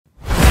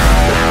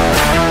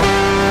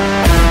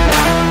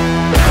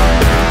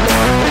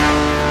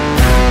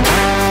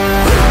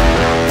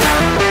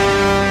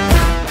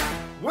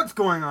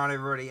on,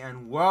 everybody,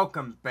 and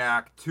welcome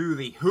back to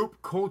the Hoop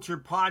Culture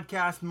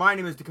Podcast. My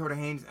name is Dakota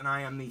Haynes, and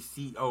I am the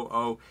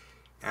COO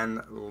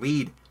and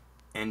lead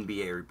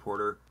NBA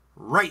reporter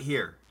right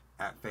here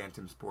at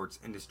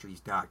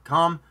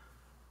PhantomSportsIndustries.com.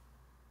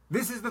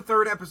 This is the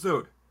third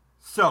episode,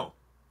 so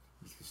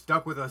if you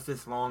stuck with us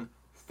this long,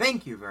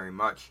 thank you very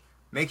much.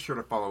 Make sure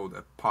to follow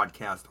the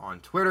podcast on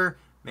Twitter.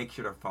 Make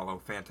sure to follow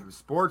Phantom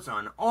Sports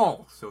on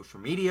all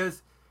social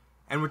medias.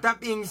 And with that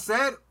being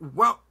said,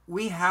 well,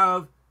 we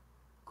have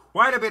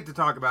quite a bit to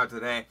talk about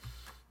today.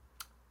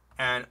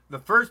 And the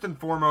first and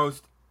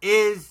foremost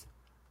is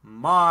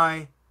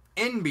my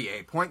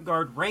NBA point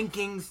guard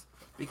rankings,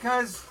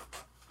 because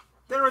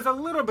there was a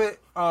little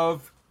bit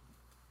of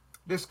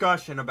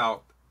discussion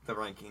about the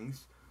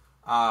rankings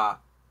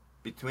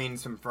between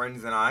some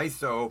friends and I.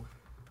 So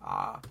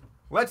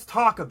let's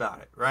talk about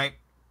it, right?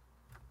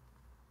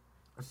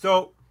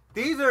 So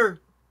these are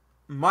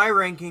my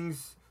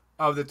rankings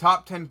of the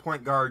top 10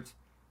 point guards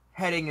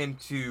heading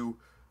into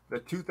the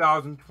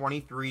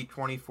 2023-24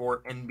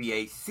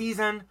 NBA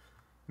season.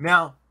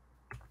 Now,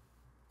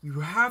 you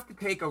have to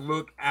take a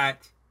look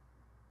at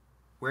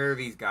where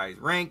these guys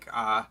rank,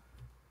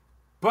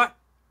 but,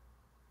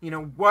 you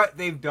know, what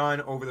they've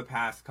done over the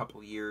past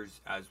couple years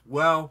as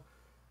well.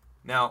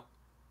 Now,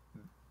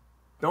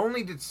 the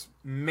only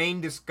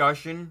main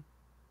discussion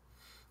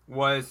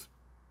was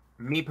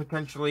me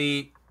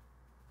potentially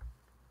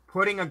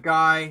putting a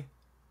guy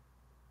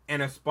in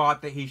a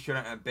spot that he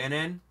shouldn't have been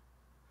in.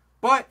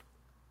 But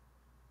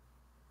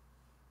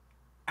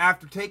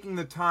after taking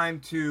the time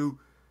to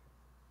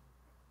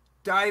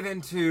dive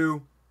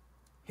into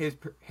his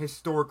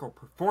historical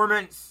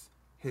performance,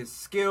 his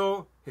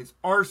skill, his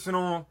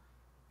arsenal,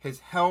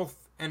 his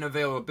health and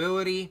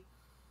availability,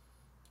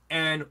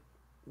 and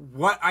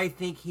what I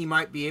think he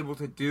might be able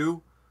to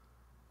do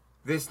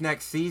this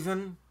next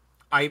season,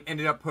 I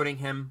ended up putting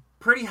him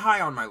pretty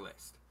high on my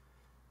list.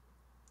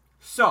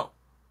 So,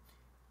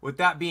 with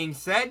that being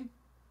said,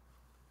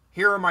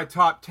 here are my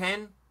top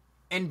 10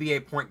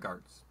 NBA point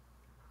guards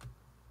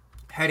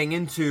heading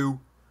into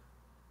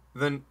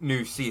the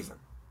new season.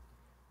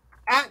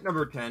 At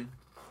number 10,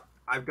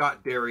 I've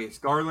got Darius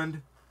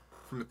Garland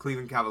from the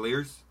Cleveland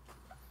Cavaliers.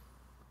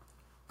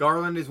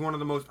 Garland is one of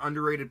the most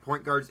underrated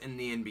point guards in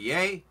the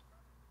NBA.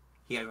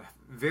 He has a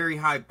very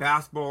high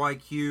basketball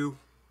IQ,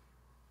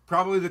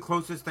 probably the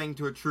closest thing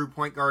to a true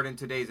point guard in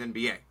today's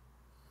NBA.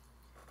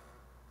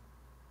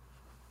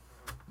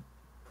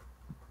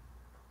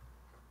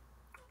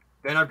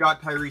 Then I've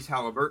got Tyrese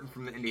Halliburton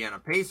from the Indiana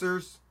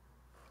Pacers.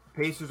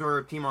 The Pacers are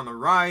a team on the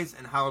rise,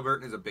 and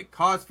Halliburton is a big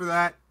cause for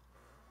that.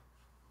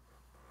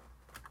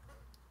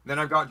 Then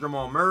I've got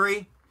Jamal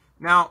Murray.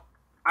 Now,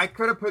 I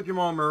could have put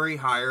Jamal Murray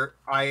higher.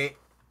 I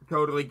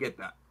totally get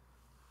that.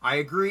 I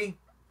agree.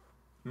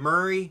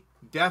 Murray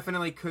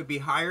definitely could be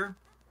higher.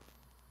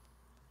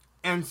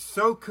 And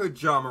so could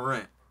Ja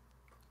Morant.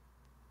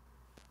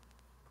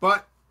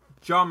 But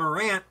Ja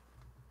Morant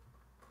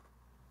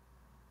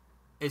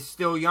is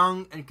still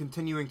young and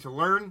continuing to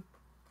learn.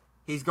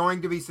 He's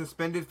going to be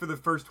suspended for the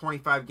first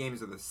 25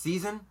 games of the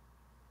season.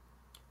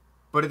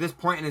 But at this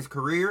point in his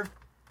career,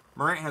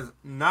 Morant has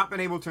not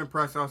been able to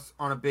impress us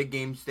on a big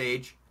game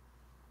stage.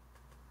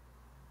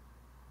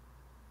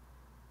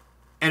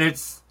 And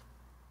it's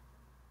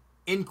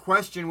in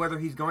question whether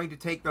he's going to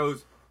take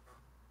those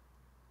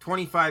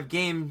 25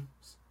 games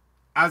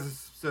as a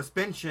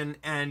suspension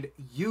and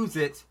use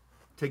it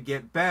to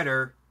get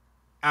better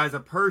as a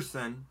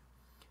person,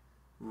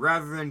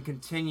 rather than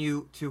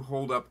continue to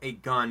hold up a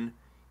gun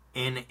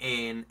in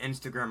an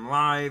Instagram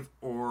Live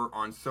or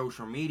on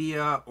social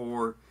media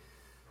or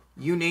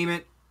you name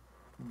it,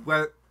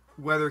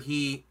 whether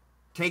he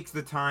takes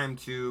the time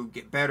to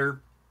get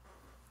better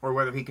or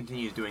whether he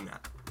continues doing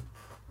that.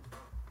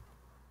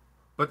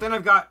 But then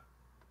I've got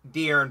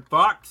De'Aaron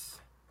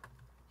Fox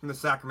from the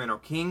Sacramento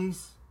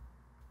Kings.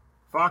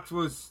 Fox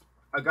was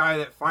a guy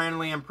that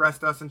finally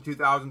impressed us in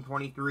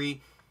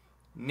 2023,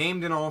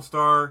 named an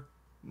All-Star,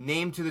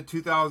 named to the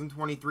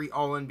 2023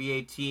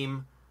 All-NBA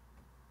team.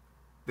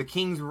 The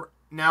Kings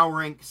now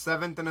rank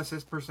 7th in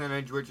assist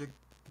percentage, which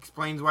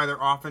explains why their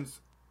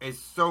offense is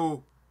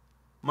so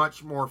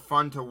much more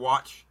fun to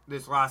watch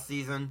this last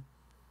season.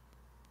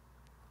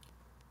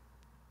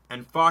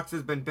 And Fox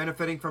has been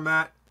benefiting from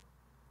that,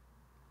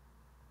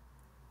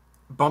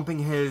 bumping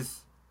his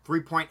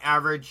three-point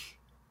average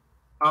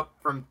up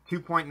from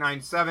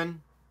 0.297,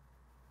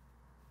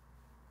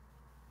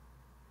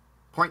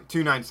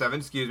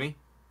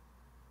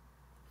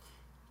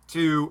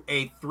 to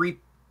a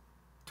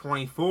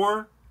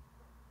 324.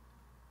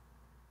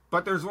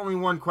 But there's only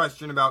one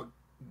question about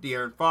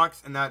De'Aaron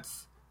Fox, and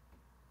that's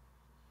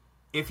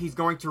if he's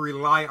going to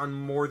rely on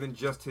more than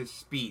just his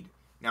speed.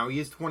 Now, he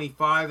is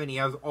 25, and he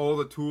has all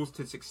the tools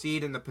to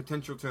succeed and the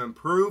potential to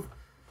improve.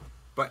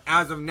 But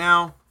as of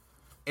now,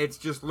 it's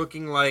just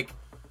looking like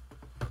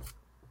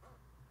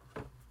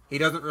he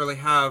doesn't really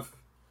have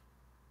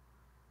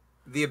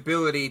the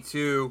ability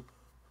to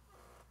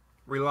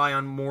rely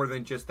on more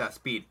than just that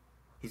speed.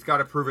 He's got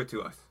to prove it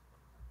to us.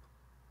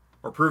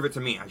 Or prove it to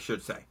me, I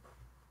should say.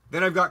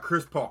 Then I've got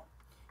Chris Paul.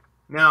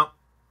 Now,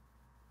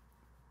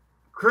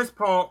 Chris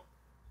Paul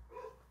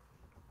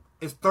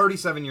is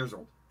 37 years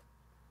old.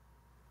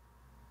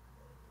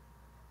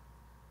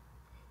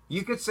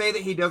 You could say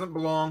that he doesn't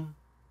belong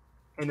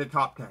in the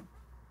top 10.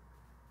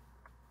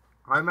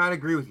 I might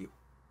agree with you.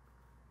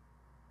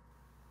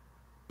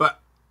 But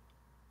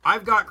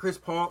I've got Chris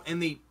Paul in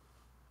the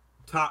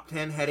top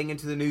 10 heading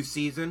into the new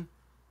season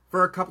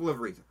for a couple of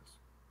reasons.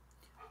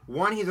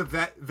 One, he's a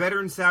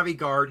veteran-savvy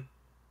guard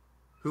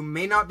who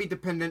may not be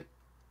dependent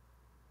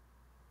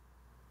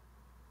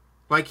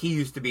like he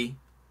used to be.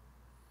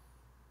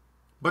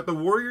 But the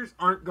Warriors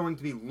aren't going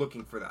to be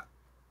looking for that.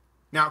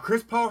 Now,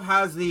 Chris Paul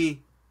has the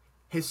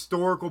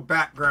historical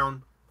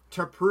background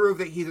to prove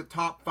that he's a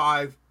top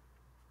 5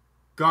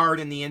 guard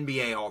in the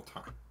NBA all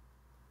time.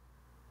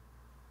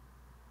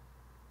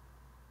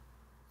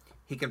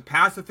 He can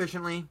pass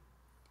efficiently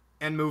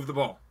and move the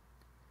ball.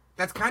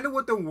 That's kind of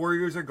what the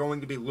Warriors are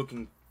going to be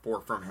looking for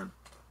from him.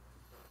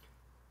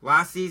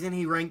 Last season,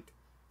 he ranked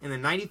in the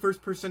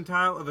 91st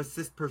percentile of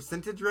assist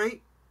percentage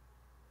rate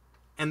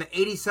and the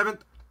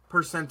 87th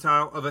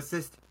percentile of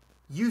assist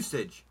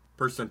usage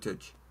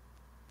percentage.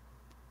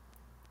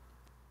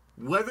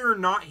 Whether or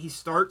not he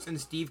starts in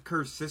Steve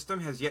Kerr's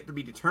system has yet to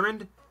be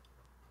determined,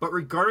 but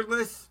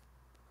regardless,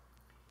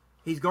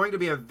 he's going to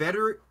be a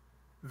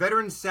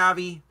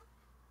veteran-savvy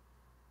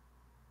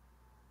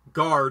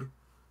guard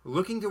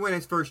looking to win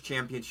his first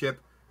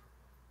championship,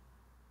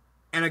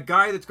 and a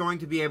guy that's going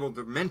to be able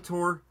to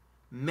mentor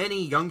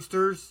many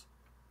youngsters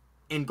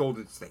in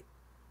Golden State.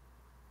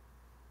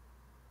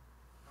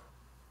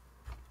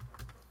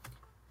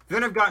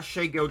 Then I've got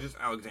Shai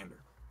Gilgeous-Alexander.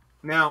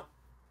 Now,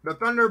 the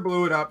Thunder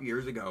blew it up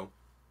years ago.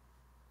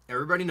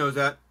 Everybody knows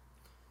that.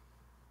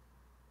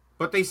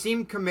 But they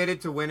seem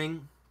committed to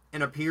winning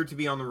and appear to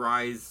be on the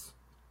rise,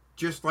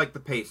 just like the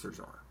Pacers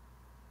are.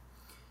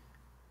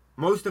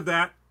 Most of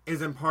that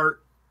is in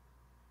part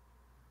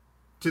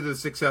to the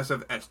success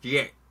of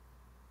SGA.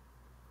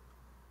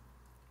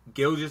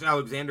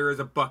 Gilgeous-Alexander is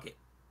a bucket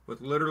with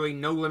literally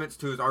no limits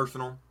to his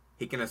arsenal.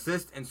 He can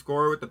assist and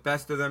score with the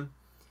best of them.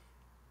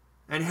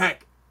 And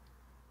heck,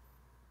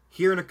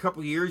 here in a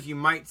couple years, you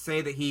might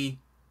say that he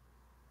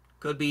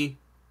could be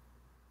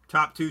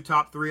top 2,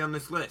 top 3 on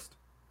this list.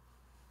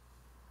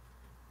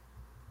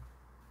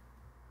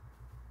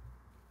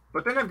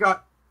 But then I've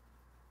got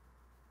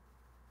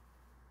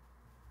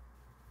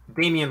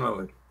Damian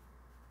Lillard.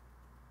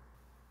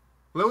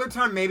 Lillard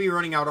time may be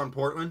running out on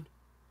Portland,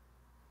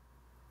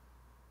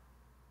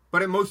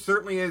 but it most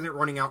certainly isn't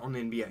running out on the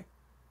NBA.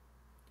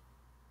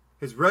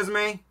 His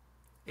resume,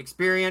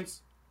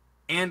 experience,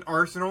 and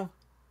arsenal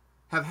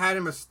have had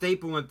him a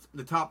staple in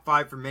the top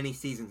 5 for many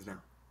seasons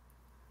now.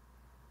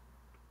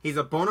 He's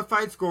a bona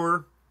fide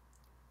scorer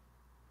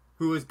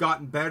who has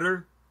gotten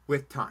better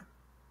with time.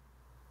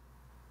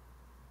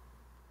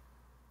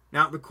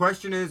 Now, the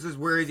question is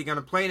where is he going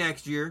to play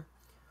next year?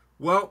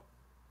 Well,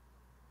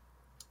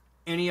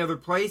 any other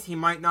place, he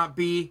might not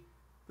be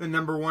the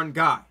number 1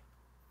 guy.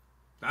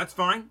 That's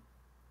fine.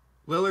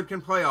 Lillard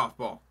can play off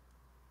ball.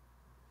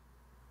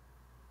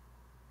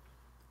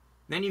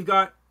 Then you've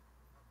got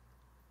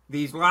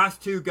these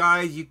last 2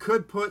 guys. You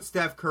could put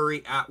Steph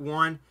Curry at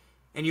 1,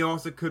 and you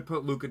also could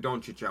put Luka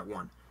Doncic at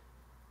 1.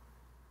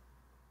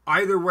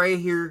 Either way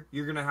here,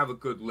 you're going to have a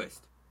good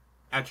list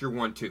at your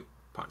 1-2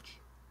 punch.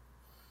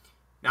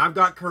 Now, I've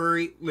got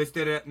Curry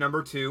listed at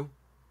number 2.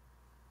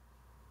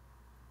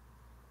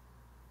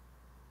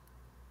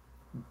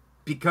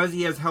 Because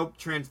he has helped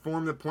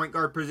transform the point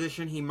guard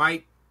position, he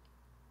might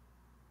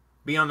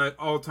be on the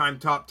all-time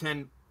top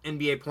 10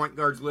 NBA point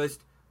guards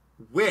list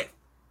with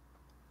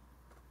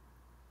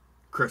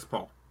Chris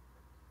Paul.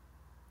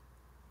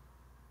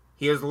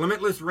 He has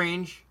limitless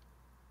range,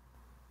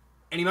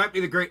 and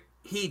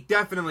he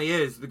definitely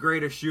is the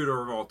greatest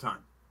shooter of all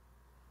time.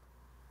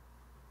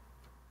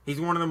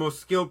 He's one of the most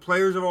skilled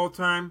players of all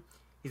time.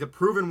 He's a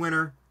proven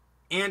winner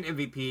and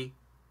MVP,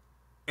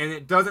 and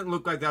it doesn't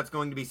look like that's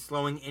going to be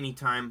slowing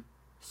anytime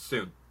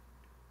soon.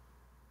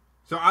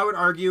 So I would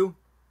argue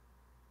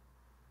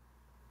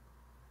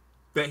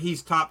that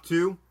he's top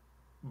 2,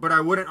 but I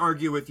wouldn't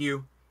argue with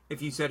you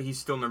if you said he's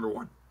still number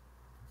 1.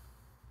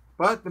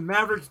 But the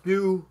Mavericks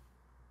do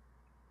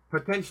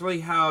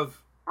potentially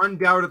have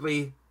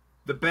undoubtedly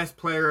the best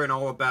player in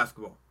all of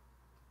basketball.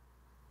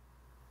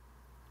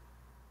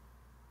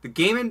 The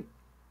game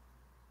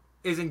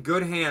is in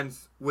good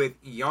hands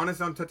with Giannis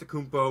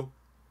Antetokounmpo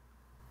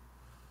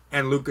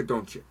and Luka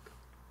Doncic.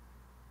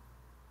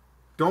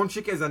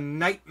 Doncic is a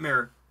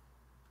nightmare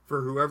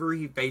for whoever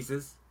he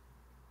faces.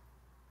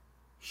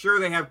 Sure,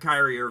 they have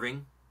Kyrie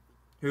Irving,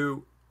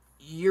 who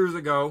years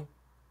ago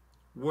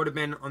would have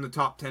been on the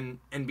top 10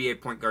 NBA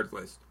point guards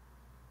list.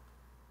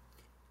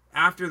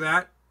 After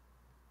that,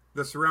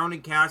 the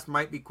surrounding cast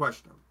might be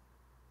questionable.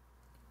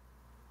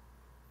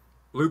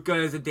 Luka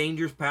is a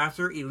dangerous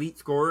passer, elite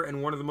scorer,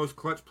 and one of the most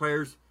clutch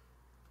players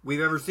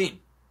we've ever seen.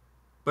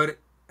 But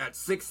at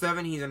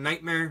 6'7", he's a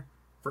nightmare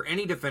for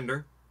any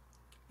defender,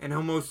 and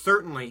he'll most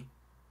certainly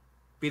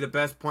be the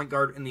best point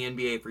guard in the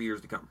NBA for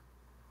years to come.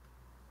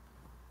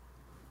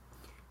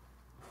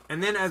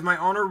 And then as my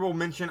honorable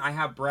mention, I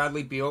have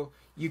Bradley Beal.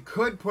 You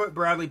could put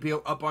Bradley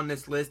Beal up on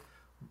this list,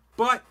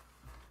 but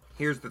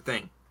here's the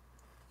thing.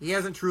 He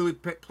hasn't truly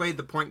played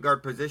the point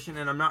guard position,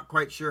 and I'm not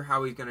quite sure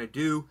how he's going to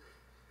do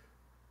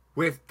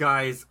with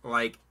guys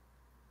like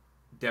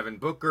Devin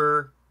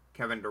Booker,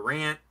 Kevin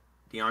Durant,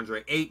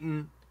 DeAndre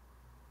Ayton.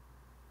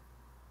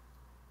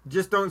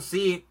 Just don't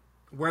see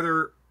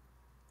whether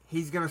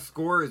he's going to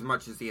score as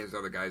much as these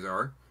other guys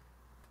are.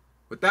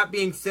 With that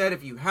being said,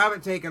 if you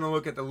haven't taken a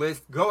look at the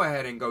list, go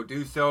ahead and go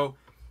do so.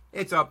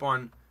 It's up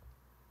on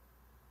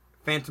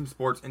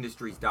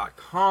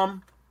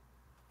phantomsportsindustries.com.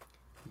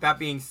 With that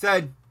being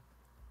said,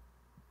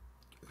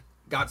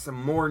 got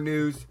some more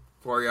news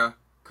for you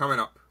coming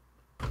up.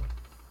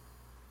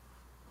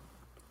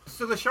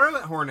 So the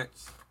Charlotte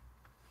Hornets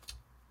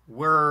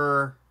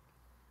were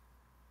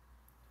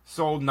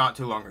sold not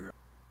too long ago.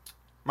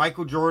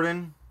 Michael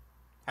Jordan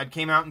had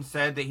came out and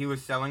said that he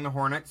was selling the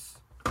Hornets.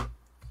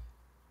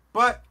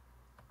 But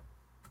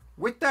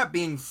with that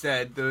being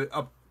said,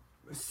 the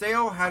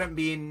sale hadn't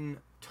been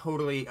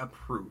totally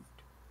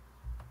approved.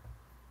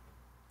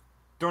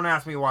 Don't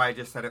ask me why I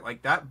just said it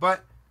like that,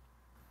 but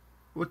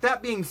with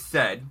that being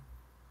said,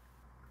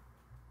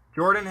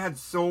 Jordan had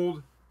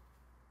sold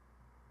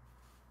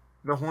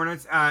the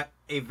Hornets at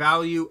a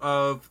value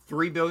of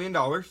 $3 billion.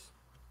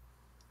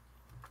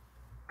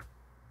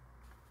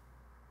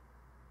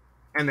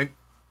 And the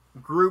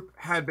group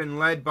had been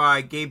led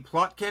by Gabe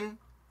Plotkin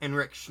and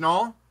Rick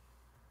Schnall.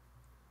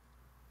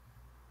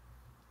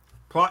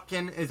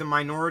 Plotkin is a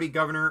minority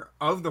governor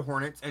of the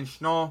Hornets, and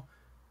Schnall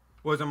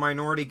was a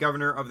minority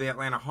governor of the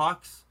Atlanta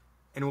Hawks,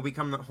 and will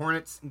become the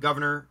Hornets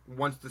governor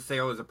once the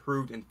sale is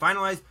approved and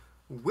finalized,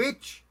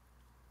 which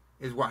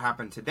is what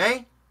happened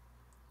today.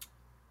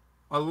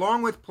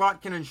 Along with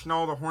Plotkin and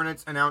Schnall, the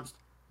Hornets announced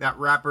that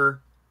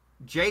rapper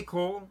J.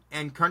 Cole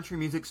and country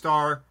music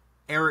star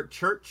Eric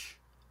Church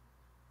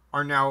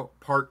are now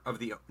part of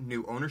the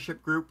new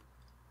ownership group.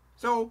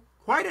 So,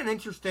 quite an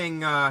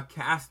interesting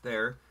cast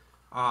there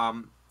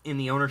in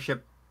the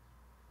ownership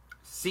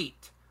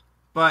seat.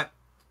 But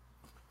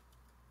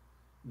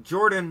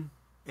Jordan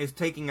is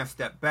taking a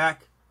step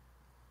back.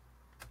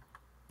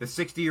 The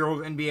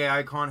 60-year-old NBA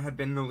icon had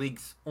been the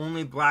league's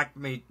only black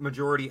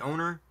majority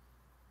owner,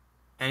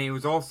 and he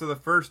was also the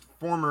first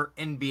former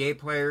NBA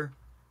player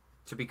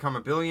to become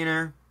a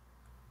billionaire.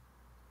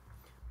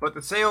 But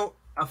the sale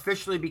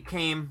officially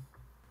became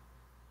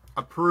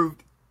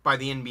approved by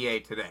the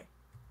NBA today,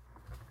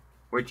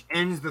 which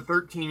ends the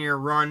 13-year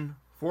run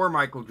for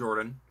Michael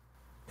Jordan.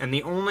 And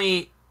the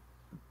only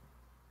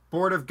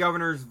Board of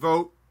Governors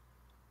vote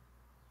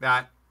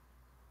that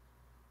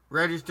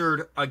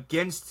registered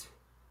against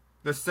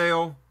the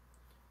sale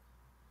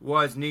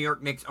was New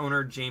York Knicks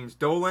owner James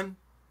Dolan.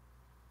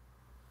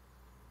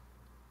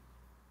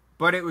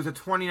 But it was a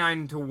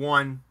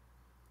 29-1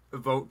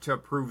 vote to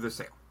approve the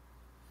sale.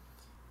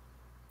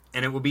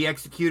 And it will be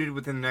executed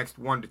within the next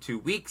 1 to 2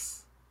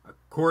 weeks,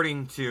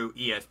 according to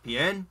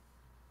ESPN.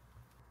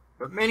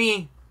 But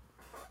many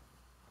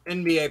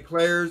NBA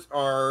players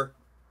are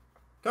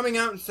coming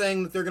out and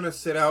saying that they're going to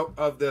sit out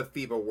of the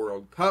FIBA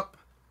World Cup,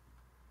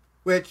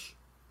 which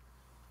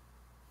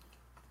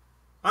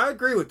I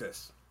agree with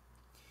this.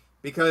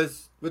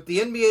 Because with the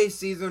NBA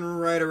season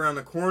right around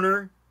the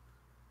corner,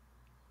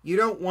 you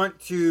don't want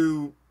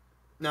to...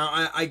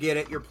 Now, I get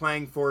it. You're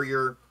playing for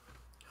your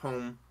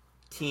home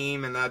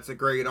team, and that's a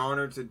great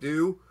honor to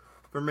do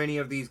for many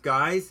of these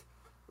guys.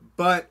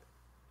 But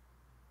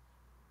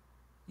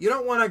you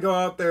don't want to go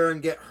out there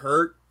and get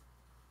hurt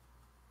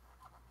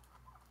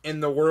in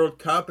the World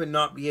Cup and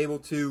not be able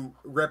to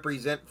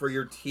represent for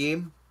your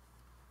team.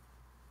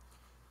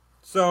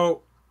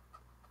 So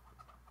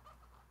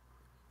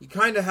you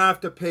kind of have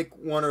to pick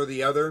one or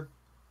the other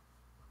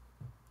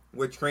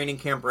with training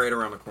camp right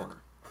around the corner.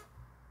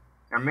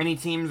 Now, many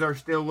teams are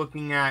still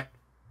looking at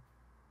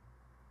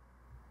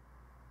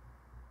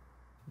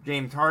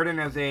James Harden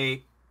as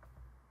a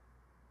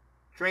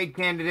trade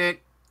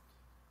candidate.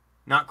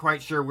 Not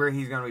quite sure where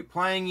he's going to be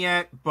playing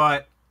yet,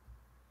 but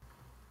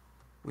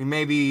we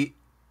may be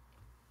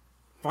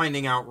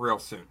finding out real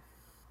soon.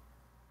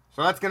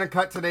 So that's going to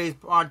cut today's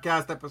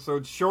podcast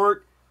episode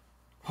short.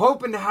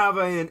 Hoping to have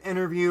an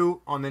interview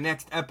on the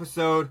next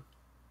episode.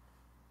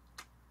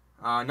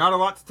 Not a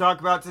lot to talk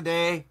about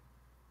today.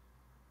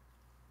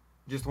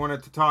 Just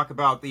wanted to talk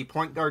about the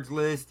point guards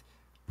list,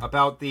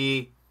 about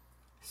the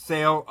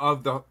sale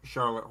of the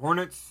Charlotte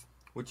Hornets,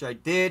 which I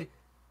did,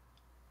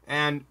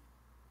 and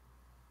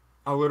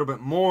a little bit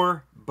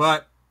more.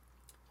 But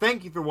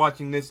thank you for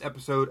watching this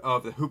episode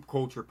of the Hoop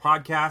Culture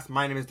Podcast.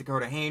 My name is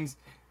Dakota Haynes,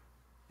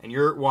 and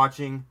you're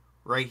watching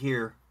right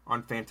here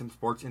on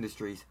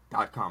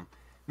phantomsportsindustries.com.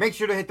 Make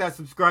sure to hit that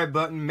subscribe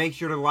button. Make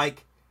sure to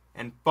like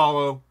and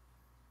follow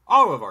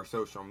all of our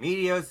social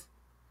medias.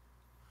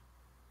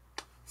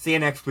 See you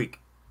next week.